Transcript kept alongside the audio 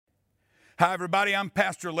Hi, everybody. I'm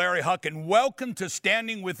Pastor Larry Huck, and welcome to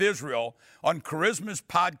Standing with Israel on Charisma's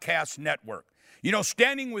Podcast Network. You know,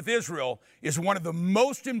 Standing with Israel is one of the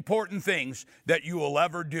most important things that you will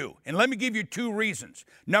ever do. And let me give you two reasons.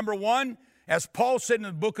 Number one, as Paul said in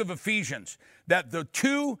the book of Ephesians, that the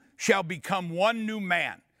two shall become one new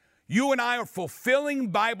man. You and I are fulfilling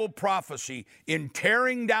Bible prophecy in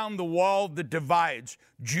tearing down the wall that divides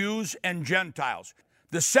Jews and Gentiles.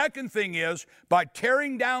 The second thing is, by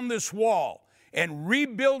tearing down this wall and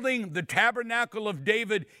rebuilding the tabernacle of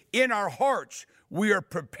David in our hearts, we are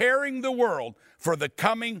preparing the world for the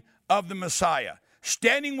coming of the Messiah.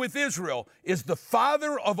 Standing with Israel is the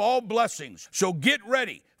father of all blessings. So get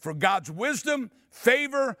ready for God's wisdom,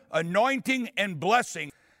 favor, anointing, and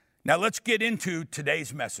blessing. Now let's get into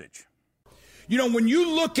today's message. You know, when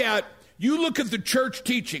you look at the church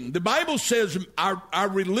teaching, the Bible says our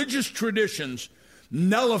religious traditions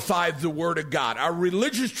nullifies the Word of God. Our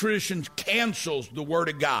religious traditions cancels the Word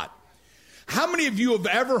of God. How many of you have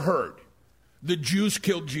ever heard the Jews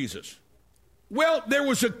killed Jesus? Well, there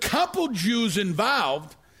was a couple Jews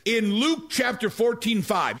involved in Luke chapter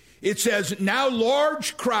 14:5. It says, now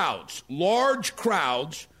large crowds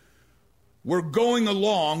were going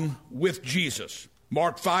along with Jesus.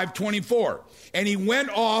 Mark 5:24. And he went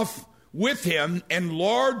off with him, and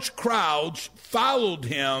large crowds followed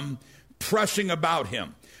him, pressing about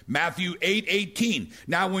him. Matthew 8:18.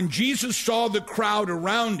 Now when Jesus saw the crowd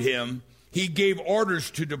around him, he gave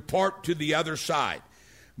orders to depart to the other side.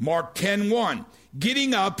 Mark 10:1.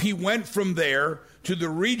 Getting up, he went from there to the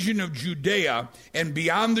region of Judea and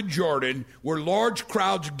beyond the Jordan, where large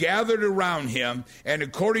crowds gathered around him, and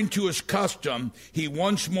according to his custom, he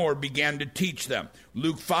once more began to teach them.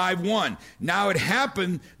 Luke 5:1. Now it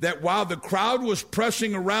happened that while the crowd was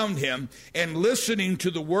pressing around him and listening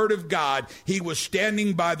to the word of God, he was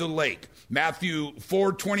standing by the lake. Matthew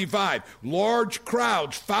 4:25. Large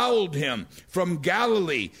crowds followed him from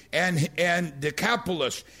Galilee and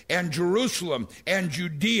Decapolis and Jerusalem and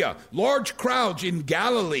Judea. Large crowds in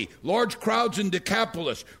Galilee, large crowds in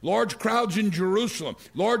Decapolis, large crowds in Jerusalem,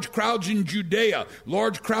 large crowds in Judea,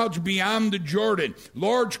 large crowds beyond the Jordan.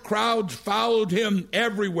 Large crowds followed him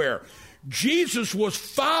everywhere. Jesus was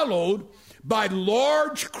followed by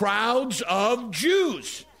large crowds of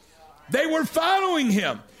Jews. They were following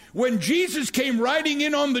him. When Jesus came riding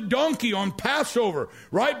in on the donkey on Passover,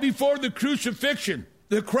 right before the crucifixion,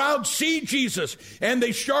 the crowd see Jesus, and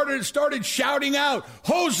they started shouting out,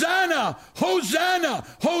 Hosanna, Hosanna,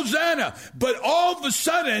 Hosanna. But all of a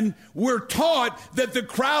sudden, we're taught that the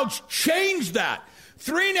crowds changed that.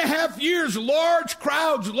 3.5 years, large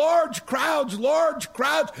crowds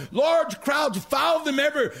followed them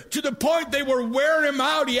everywhere, to the point they were wearing him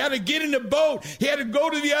out. He had to get in a boat. He had to go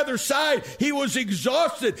to the other side. He was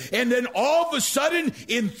exhausted. And then all of a sudden,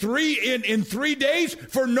 in 3 days,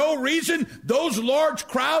 for no reason, those large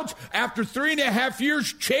crowds, after 3.5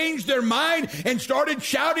 years, changed their mind and started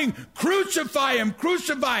shouting, crucify him,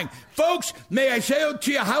 crucify him. Folks, may I say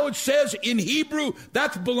to you how it says in Hebrew?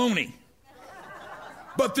 That's baloney.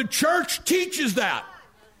 But the church teaches that.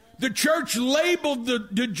 The church labeled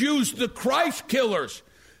the Jews the Christ killers.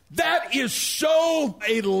 That is so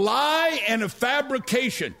a lie and a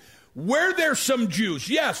fabrication. Were there some Jews?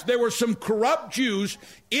 Yes, there were some corrupt Jews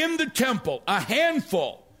in the temple, a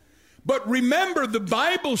handful. But remember, the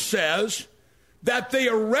Bible says that they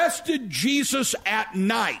arrested Jesus at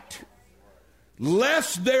night,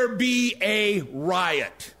 lest there be a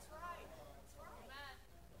riot.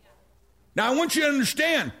 Now, I want you to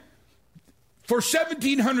understand, for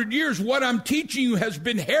 1,700 years, what I'm teaching you has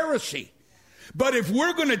been heresy. But if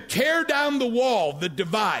we're going to tear down the wall that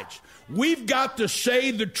divides, we've got to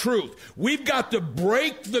say the truth. We've got to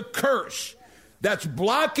break the curse that's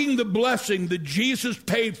blocking the blessing that Jesus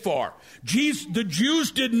paid for. The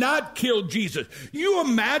Jews did not kill Jesus. You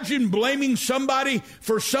imagine blaming somebody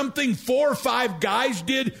for something 4 or 5 guys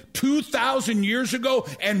did 2,000 years ago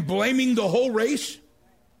and blaming the whole race?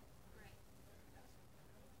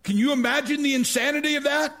 Can you imagine the insanity of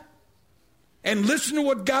that? And listen to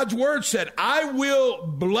what God's word said. I will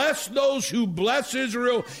bless those who bless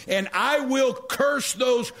Israel, and I will curse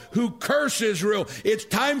those who curse Israel. It's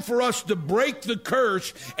time for us to break the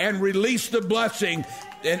curse and release the blessing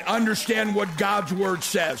and understand what God's word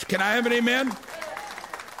says. Can I have an amen?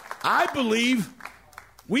 I believe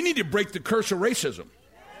we need to break the curse of racism.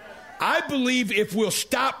 I believe if we'll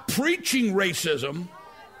stop preaching racism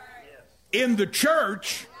in the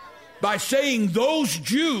church by saying those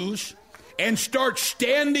Jews and start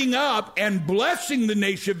standing up and blessing the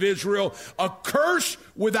nation of Israel, a curse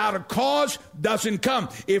without a cause doesn't come.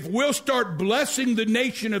 If we'll start blessing the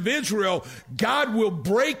nation of Israel, God will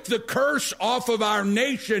break the curse off of our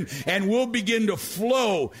nation, and we'll begin to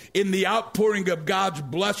flow in the outpouring of God's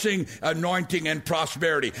blessing, anointing, and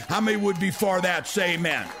prosperity. How many would be for that? Say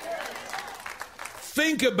amen.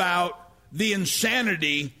 Think about the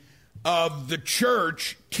insanity of the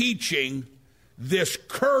church teaching this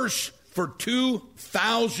curse for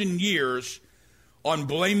 2,000 years on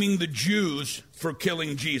blaming the Jews for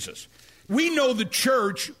killing Jesus. We know the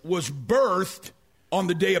church was birthed on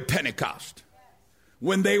the day of Pentecost,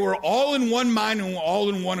 when they were all in one mind and all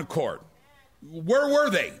in one accord. Where were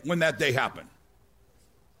they when that day happened?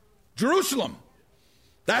 Jerusalem.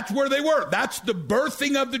 That's where they were. That's the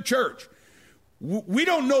birthing of the church. We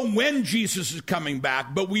don't know when Jesus is coming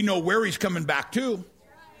back, but we know where he's coming back to.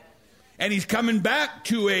 And he's coming back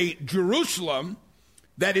to a Jerusalem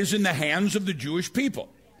that is in the hands of the Jewish people.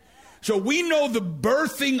 So we know the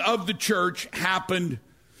birthing of the church happened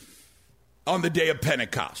on the day of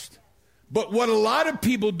Pentecost. But what a lot of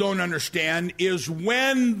people don't understand is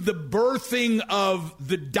when the birthing of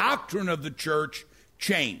the doctrine of the church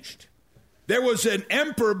changed. There was an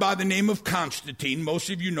emperor by the name of Constantine. Most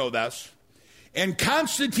of you know this. And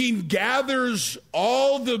Constantine gathers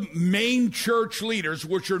all the main church leaders,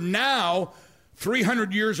 which are now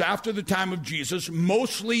 300 years after the time of Jesus,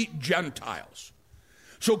 mostly Gentiles.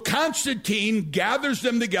 So Constantine gathers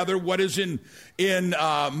them together, what is in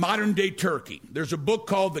modern-day Turkey. There's a book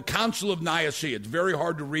called The Council of Nicaea. It's very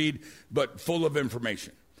hard to read, but full of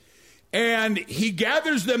information. And he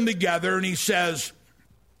gathers them together, and he says,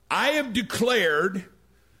 I have declared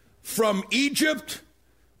from Egypt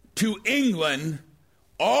to England,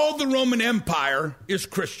 all the Roman Empire is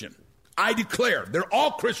Christian. I declare, they're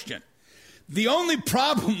all Christian. The only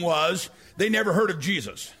problem was they never heard of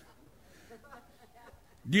Jesus.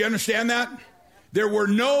 Do you understand that? There were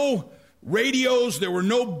no radios, there were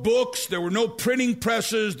no books, there were no printing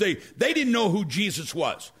presses. They didn't know who Jesus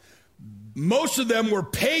was. Most of them were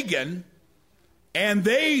pagan, and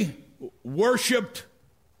they worshiped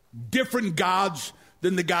different gods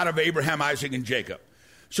than the God of Abraham, Isaac, and Jacob.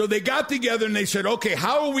 So they got together and they said, okay,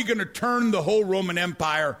 how are we going to turn the whole Roman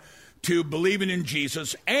Empire to believing in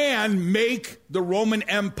Jesus and make the Roman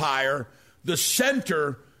Empire the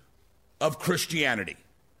center of Christianity?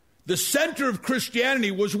 The center of Christianity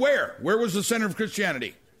was where? Where was the center of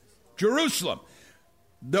Christianity? Jerusalem.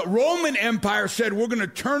 The Roman Empire said, we're going to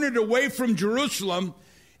turn it away from Jerusalem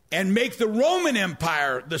and make the Roman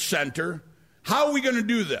Empire the center. How are we going to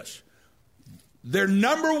do this? Their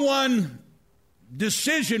number one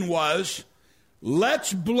decision was,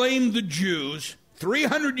 let's blame the Jews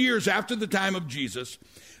 300 years after the time of Jesus.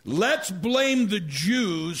 Let's blame the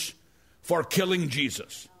Jews for killing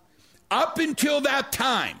Jesus. Up until that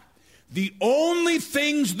time, the only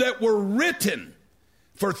things that were written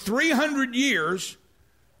for 300 years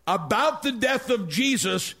about the death of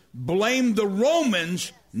Jesus blamed the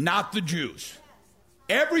Romans, not the Jews.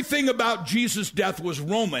 Everything about Jesus' death was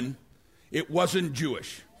Roman. It wasn't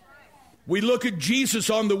Jewish. We look at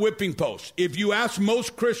Jesus on the whipping post. If you ask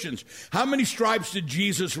most Christians, how many stripes did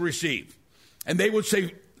Jesus receive? And they would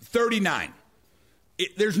say 39.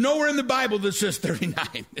 There's nowhere in the Bible that says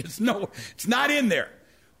 39. It's not in there.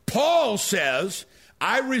 Paul says,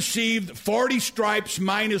 I received 40 stripes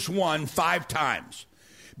minus 1 5 times.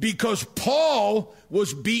 Because Paul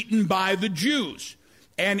was beaten by the Jews.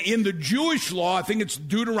 And in the Jewish law, I think it's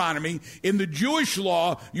Deuteronomy, in the Jewish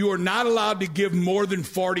law, you are not allowed to give more than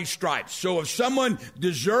 40 stripes. So if someone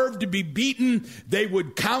deserved to be beaten, they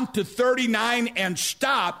would count to 39 and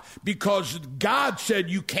stop, because God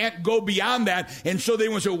said you can't go beyond that. And so they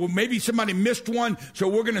would say, well, maybe somebody missed one, so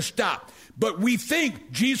we're going to stop. But we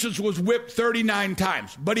think Jesus was whipped 39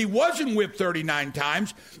 times. But he wasn't whipped 39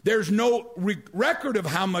 times. There's no record of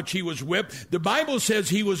how much he was whipped. The Bible says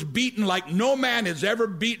he was beaten like no man has ever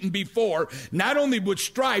beaten before, not only with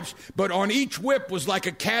stripes, but on each whip was like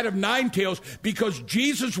a cat of nine tails, because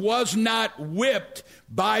Jesus was not whipped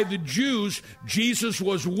by the Jews. Jesus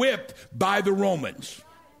was whipped by the Romans.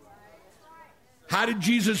 How did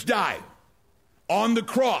Jesus die? On the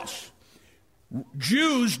cross.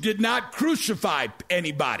 Jews did not crucify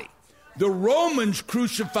anybody. The Romans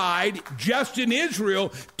crucified, just in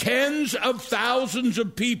Israel, tens of thousands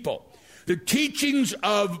of people. The teachings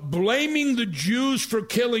of blaming the Jews for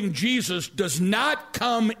killing Jesus does not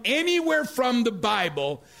come anywhere from the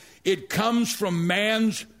Bible. It comes from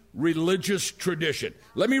man's religious tradition.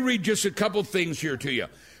 Let me read just a couple things here to you.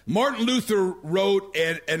 Martin Luther wrote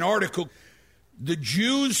an article, The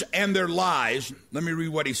Jews and Their Lies. Let me read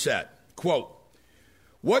what he said. Quote,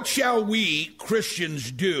 "What shall we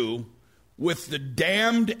Christians do with the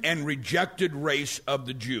damned and rejected race of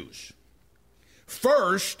the Jews?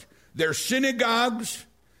 First, their synagogues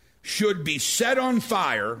should be set on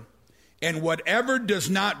fire, and whatever does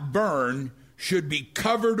not burn should be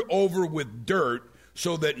covered over with dirt,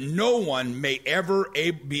 so that no one may ever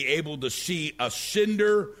be able to see a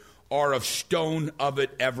cinder or a stone of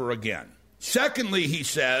it ever again. Secondly," he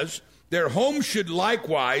says, "their homes should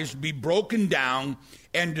likewise be broken down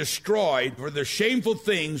and destroyed for the shameful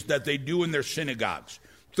things that they do in their synagogues.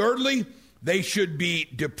 Thirdly, they should be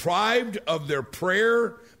deprived of their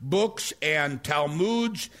prayer books and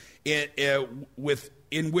Talmuds in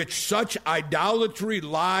which such idolatry,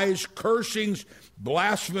 lies, cursings,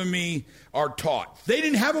 blasphemy are taught." They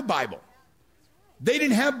didn't have a Bible. They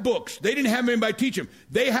didn't have books. They didn't have anybody teach them.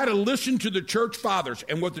 They had to listen to the church fathers,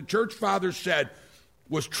 and what the church fathers said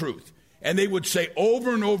was truth. And they would say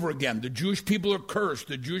over and over again, the Jewish people are cursed,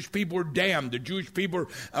 the Jewish people are damned, the Jewish people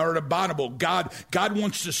are abominable. God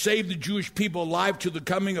wants to save the Jewish people alive to the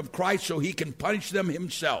coming of Christ so he can punish them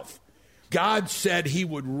himself. God said he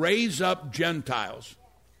would raise up Gentiles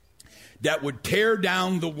that would tear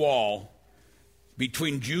down the wall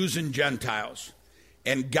between Jews and Gentiles,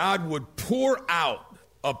 and God would pour out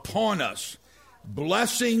upon us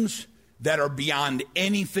blessings that are beyond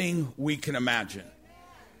anything we can imagine.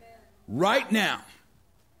 Right now,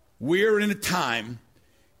 we're in a time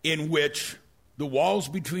in which the walls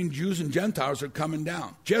between Jews and Gentiles are coming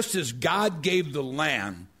down. Just as God gave the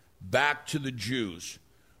land back to the Jews,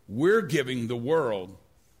 we're giving the world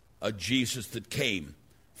a Jesus that came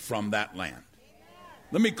from that land.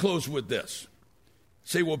 Let me close with this.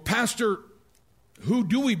 Say, well, Pastor, who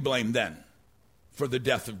do we blame then for the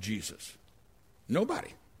death of Jesus?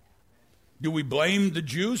 Nobody. Do we blame the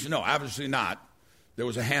Jews? No, obviously not. There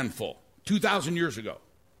was a handful 2,000 years ago.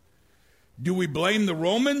 Do we blame the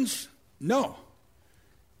Romans? No.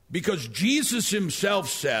 Because Jesus himself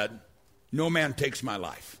said, "No man takes my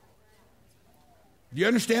life." Do you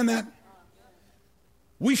understand that?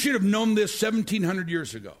 We should have known this 1,700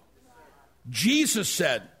 years ago. Jesus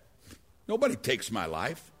said, "Nobody takes my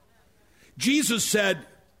life." Jesus said,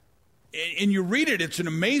 and you read it, it's an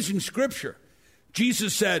amazing scripture.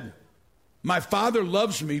 Jesus said, "My Father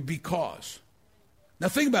loves me because." Now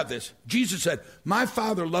think about this. Jesus said, "My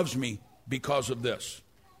Father loves me because of this.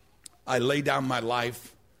 I lay down my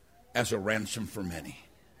life as a ransom for many."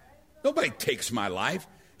 Nobody takes my life.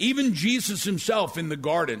 Even Jesus himself in the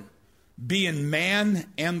garden, being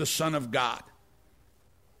man and the Son of God,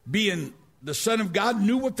 being the Son of God,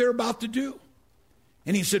 knew what they're about to do.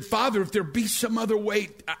 And he said, "Father, if there be some other way."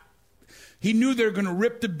 He knew they were going to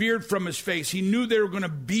rip the beard from his face. He knew they were going to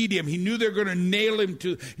beat him. He knew they were going to nail him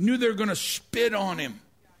he knew they were going to spit on him.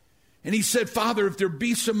 And he said, "Father, if there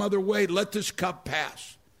be some other way, let this cup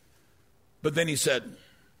pass." But then he said,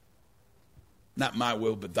 "Not my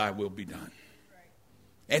will, but thy will be done."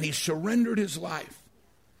 And he surrendered his life.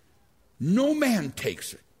 No man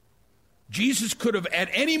takes it. Jesus could have at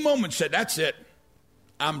any moment said, "That's it,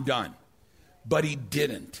 I'm done." But he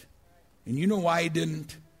didn't. And you know why he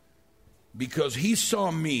didn't? Because he saw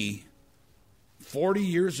me 40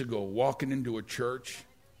 years ago walking into a church,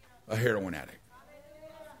 a heroin addict,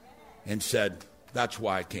 and said, "That's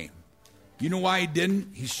why I came." You know why he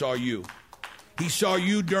didn't? He saw you. He saw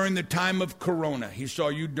you during the time of Corona. He saw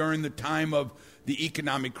you during the time of the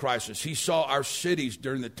economic crisis. He saw our cities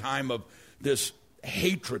during the time of this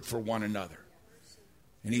hatred for one another.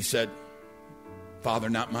 And he said, "Father,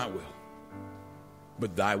 not my will,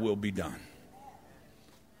 but thy will be done."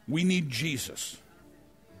 We need Jesus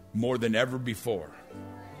more than ever before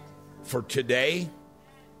for today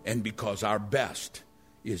and because our best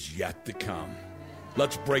is yet to come.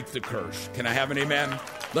 Let's break the curse. Can I have an amen?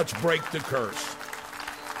 Let's break the curse.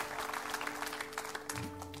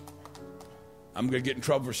 I'm going to get in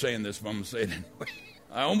trouble for saying this, but I'm going to say it anyway.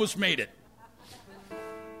 I almost made it.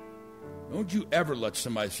 Don't you ever let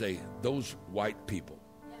somebody say, "Those white people."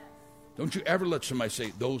 Don't you ever let somebody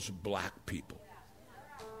say, "Those black people."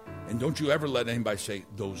 And don't you ever let anybody say,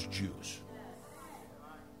 "Those Jews."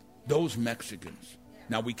 Those Mexicans.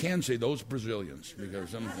 Now, we can say those Brazilians. Because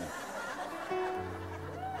something.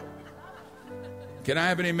 Can I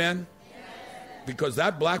have an amen? Because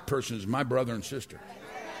that black person is my brother and sister.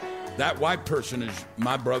 That white person is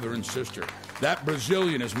my brother and sister. That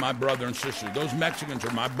Brazilian is my brother and sister. Those Mexicans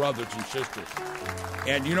are my brothers and sisters.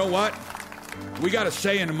 And you know what? We got a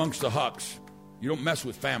saying amongst the Hucks: you don't mess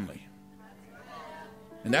with family.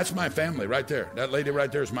 And that's my family right there. That lady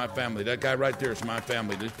right there is my family. That guy right there is my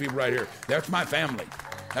family. These people right here, that's my family.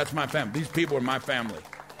 That's my family. These people are my family.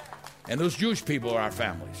 And those Jewish people are our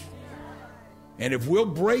families. And if we'll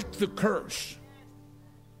break the curse,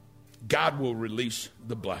 God will release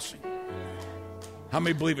the blessing. How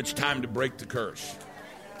many believe it's time to break the curse?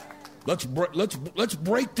 Let's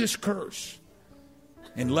break this curse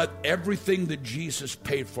and let everything that Jesus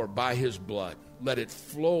paid for by his blood, let it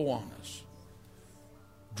flow on us.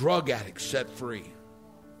 Drug addicts set free.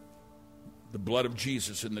 The blood of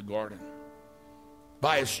Jesus in the garden.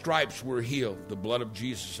 By his stripes we're healed. The blood of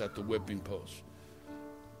Jesus at the whipping post.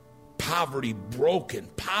 Poverty broken.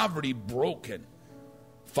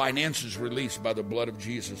 Finances released by the blood of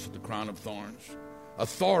Jesus at the crown of thorns.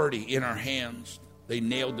 Authority in our hands. They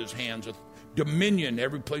nailed his hands. Dominion,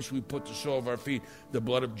 every place we put the sole of our feet. The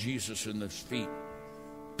blood of Jesus in his feet.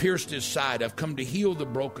 Pierced his side. I've come to heal the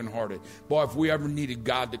brokenhearted. Boy, if we ever needed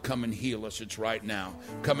God to come and heal us, it's right now.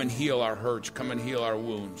 Come and heal our hurts. Come and heal our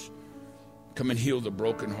wounds. Come and heal the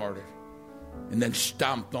brokenhearted. And then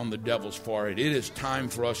stomped on the devil's forehead. It is time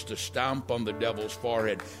for us to stomp on the devil's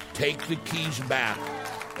forehead. Take the keys back,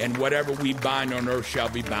 and whatever we bind on earth shall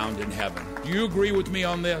be bound in heaven. Do you agree with me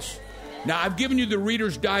on this? Now, I've given you the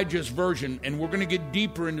Reader's Digest version, and we're going to get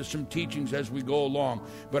deeper into some teachings as we go along.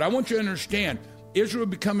 But I want you to understand, Israel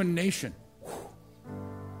become a nation.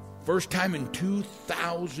 First time in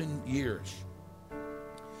 2,000 years.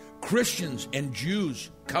 Christians and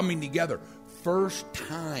Jews coming together. First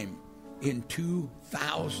time in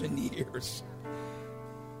 2,000 years.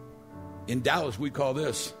 In Dallas, we call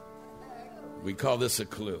this a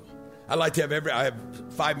clue. I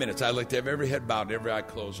have 5 minutes. I like to have every head bowed, every eye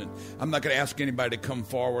closed. And I'm not going to ask anybody to come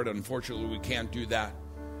forward. Unfortunately, we can't do that.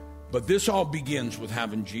 But this all begins with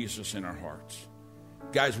having Jesus in our hearts.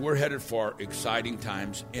 Guys, we're headed for exciting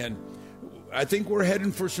times. And I think we're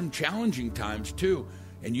heading for some challenging times too.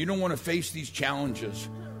 And you don't want to face these challenges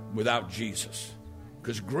without Jesus.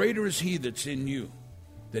 Because greater is he that's in you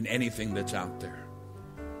than anything that's out there.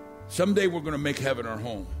 Someday we're going to make heaven our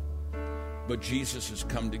home. But Jesus has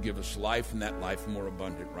come to give us life, and that life more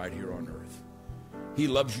abundant right here on earth. He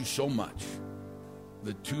loves you so much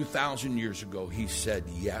that 2,000 years ago, he said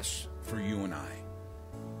yes for you and I.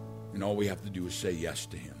 And all we have to do is say yes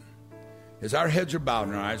to him. As our heads are bowed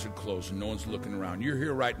and our eyes are closed and no one's looking around, you're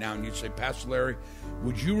here right now and you say, Pastor Larry,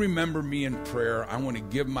 would you remember me in prayer? I want to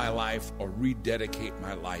give my life or rededicate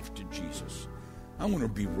my life to Jesus. I want to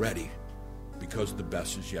be ready because the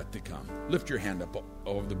best is yet to come. Lift your hand up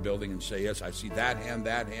over the building and say, yes, I see that hand,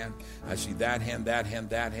 that hand. I see that hand, that hand,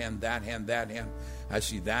 that hand, that hand, that hand. I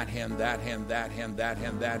see that hand, that hand, that hand, that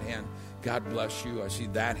hand, that hand. God bless you. I see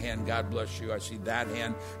that hand. God bless you. I see that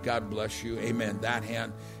hand. God bless you. Amen. That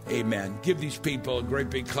hand. Amen. Give these people a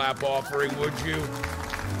great big clap offering, would you?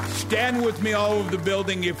 Stand with me all over the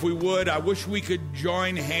building if we would. I wish we could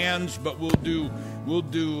join hands, but we'll do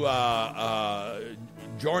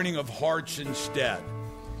joining of hearts instead.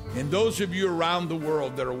 And those of you around the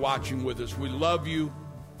world that are watching with us, we love you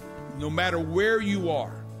no matter where you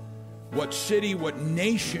are, what city, what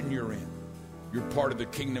nation you're in. You're part of the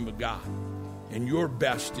kingdom of God, and your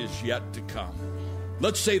best is yet to come.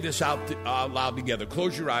 Let's say this out loud together.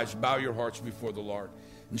 Close your eyes, bow your hearts before the Lord,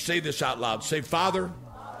 and say this out loud. Say, Father,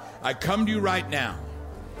 I come to you right now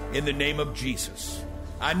in the name of Jesus.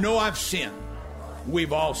 I know I've sinned.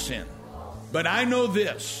 We've all sinned. But I know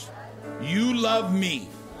this. You love me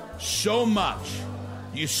so much.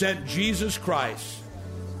 You sent Jesus Christ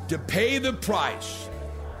to pay the price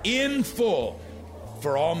in full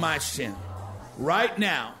for all my sin. Right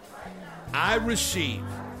now, I receive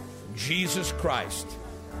Jesus Christ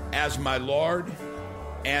as my Lord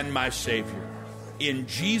and my Savior. In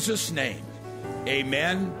Jesus' name,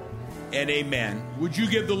 amen and amen. Would you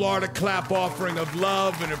give the Lord a clap offering of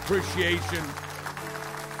love and appreciation?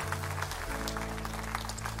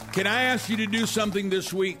 Can I ask you to do something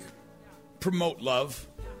this week? Promote love.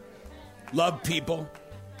 Love people.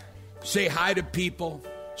 Say hi to people.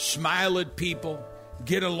 Smile at people.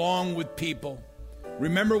 Get along with people.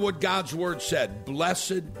 Remember what God's word said.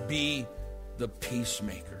 Blessed be the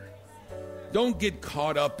peacemaker. Don't get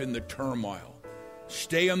caught up in the turmoil.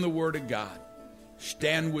 Stay on the word of God.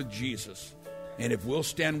 Stand with Jesus. And if we'll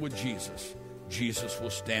stand with Jesus, Jesus will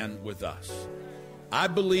stand with us. I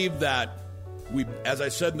believe that as I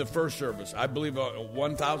said in the first service, I believe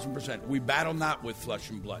 1,000%, we battle not with flesh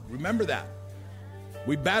and blood. Remember that.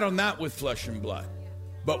 We battle not with flesh and blood.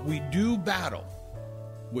 But we do battle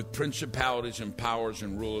with principalities and powers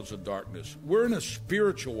and rulers of darkness. We're in a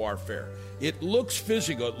spiritual warfare. It looks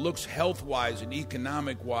physical. It looks health-wise and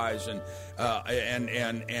economic-wise and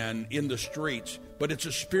in the streets. But it's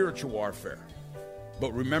a spiritual warfare.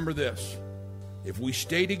 But remember this. If we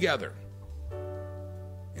stay together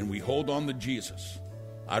and we hold on to Jesus,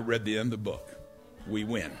 I read the end of the book, we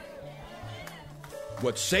win.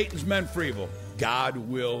 What Satan's meant for evil, God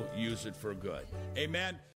will use it for good.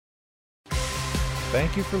 Amen.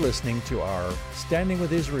 Thank you for listening to our Standing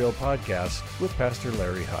with Israel podcast with Pastor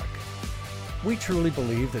Larry Huck. We truly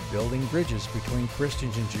believe that building bridges between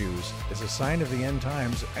Christians and Jews is a sign of the end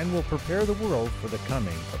times and will prepare the world for the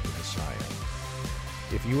coming of the Messiah.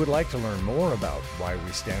 If you would like to learn more about why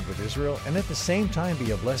we stand with Israel and at the same time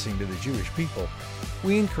be a blessing to the Jewish people,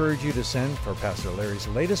 we encourage you to send for Pastor Larry's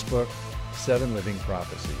latest book, 7 Living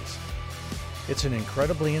Prophecies. It's an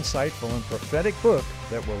incredibly insightful and prophetic book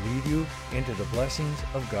that will lead you into the blessings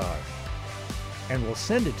of God. And we'll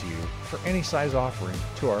send it to you for any size offering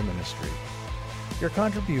to our ministry. Your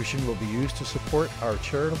contribution will be used to support our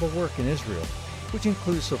charitable work in Israel, which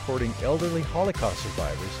includes supporting elderly Holocaust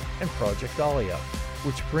survivors and Project Aliyah,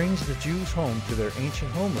 which brings the Jews home to their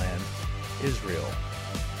ancient homeland, Israel.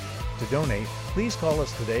 To donate, please call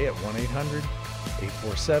us today at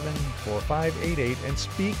 1-800-847-4588 and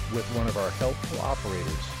speak with one of our helpful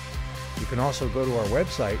operators. You can also go to our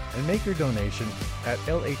website and make your donation at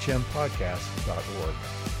lhmpodcast.org.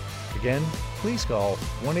 Again, please call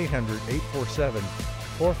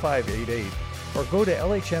 1-800-847-4588 or go to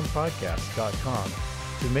lhmpodcast.com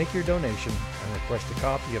to make your donation and request a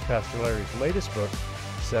copy of Pastor Larry's latest book,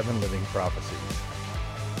 7 Living Prophecies.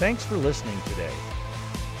 Thanks for listening today.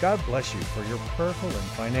 God bless you for your prayerful and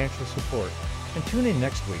financial support, and tune in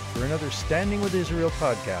next week for another Standing with Israel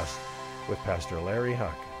podcast with Pastor Larry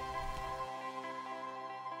Huck.